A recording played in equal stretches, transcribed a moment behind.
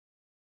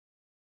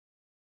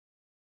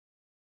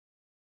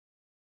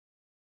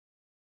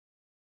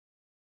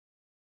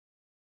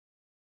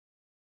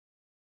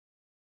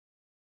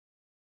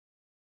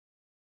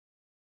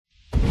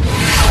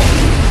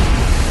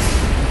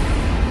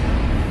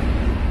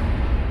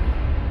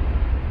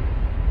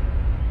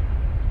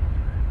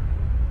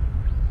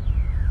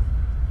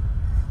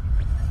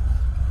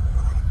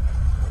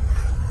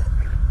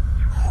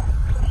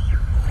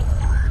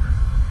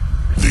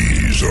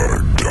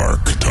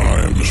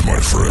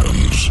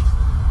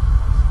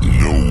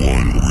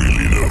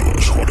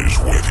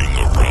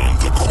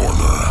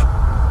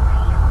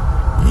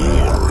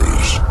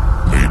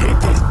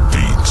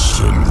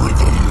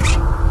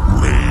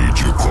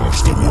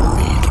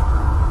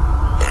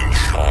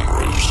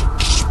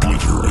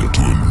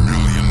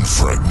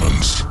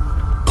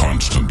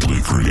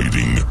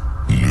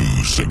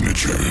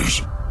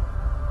signatures.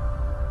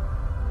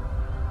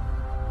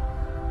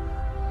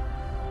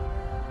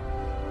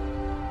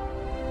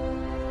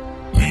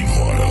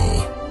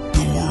 Meanwhile,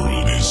 the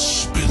world is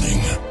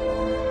spinning.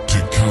 To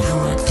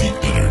counteract the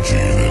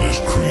energy that is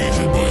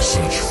created by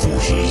such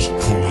forces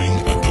pulling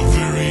at the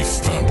very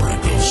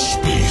fabric of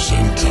space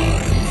and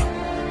time,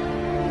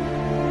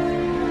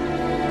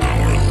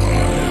 our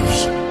lives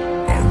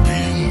are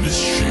being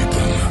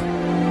misshapen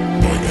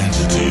by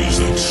entities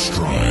that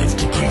strive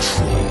to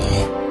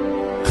control,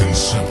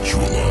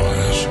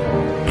 conceptualize,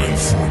 and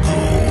forego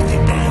the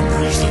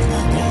boundaries that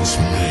were once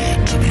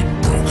made to be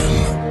broken.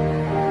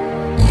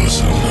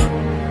 Listen,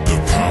 the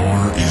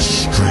power is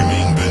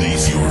streaming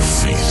beneath your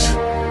feet,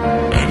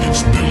 and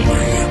it's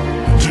building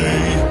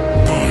day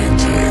by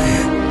day,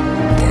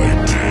 by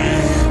day,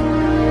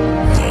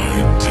 by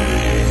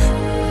day,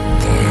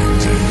 by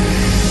day.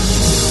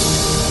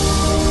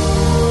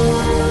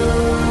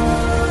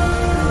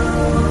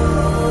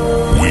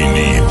 We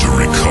need to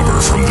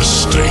recover from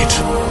this state.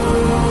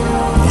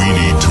 We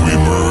need to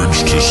emerge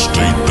to a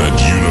state that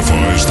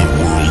unifies the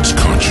world's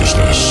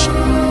consciousness.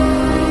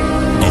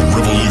 A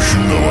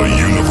revolution of a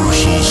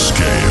universal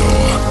scale,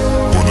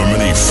 where the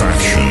many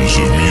factions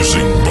of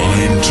music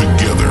bind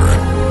together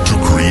to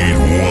create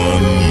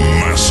one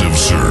massive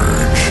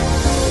surge,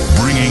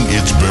 bringing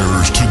its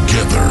bearers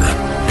together,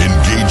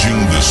 engaging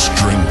the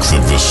strength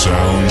of the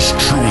sound's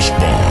truest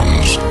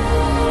bonds.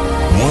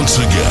 Once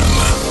again,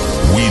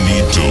 we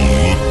need to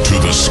look to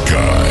the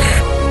sky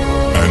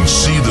and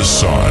see the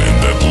sign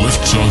that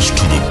lifts us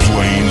to the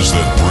planes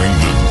that bring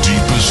the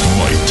deepest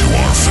light to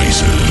our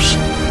faces,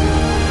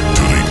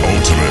 to the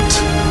ultimate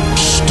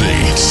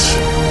state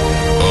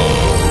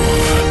of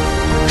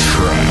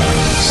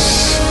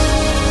trance.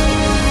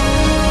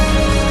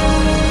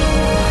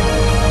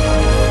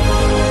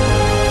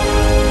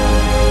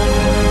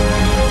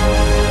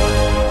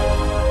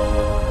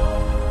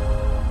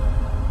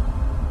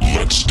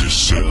 Let's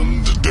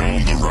descend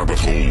down the rabbit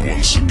hole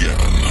once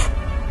again.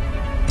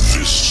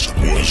 This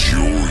was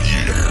your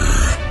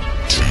year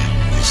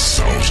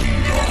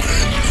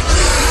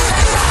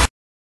 2009.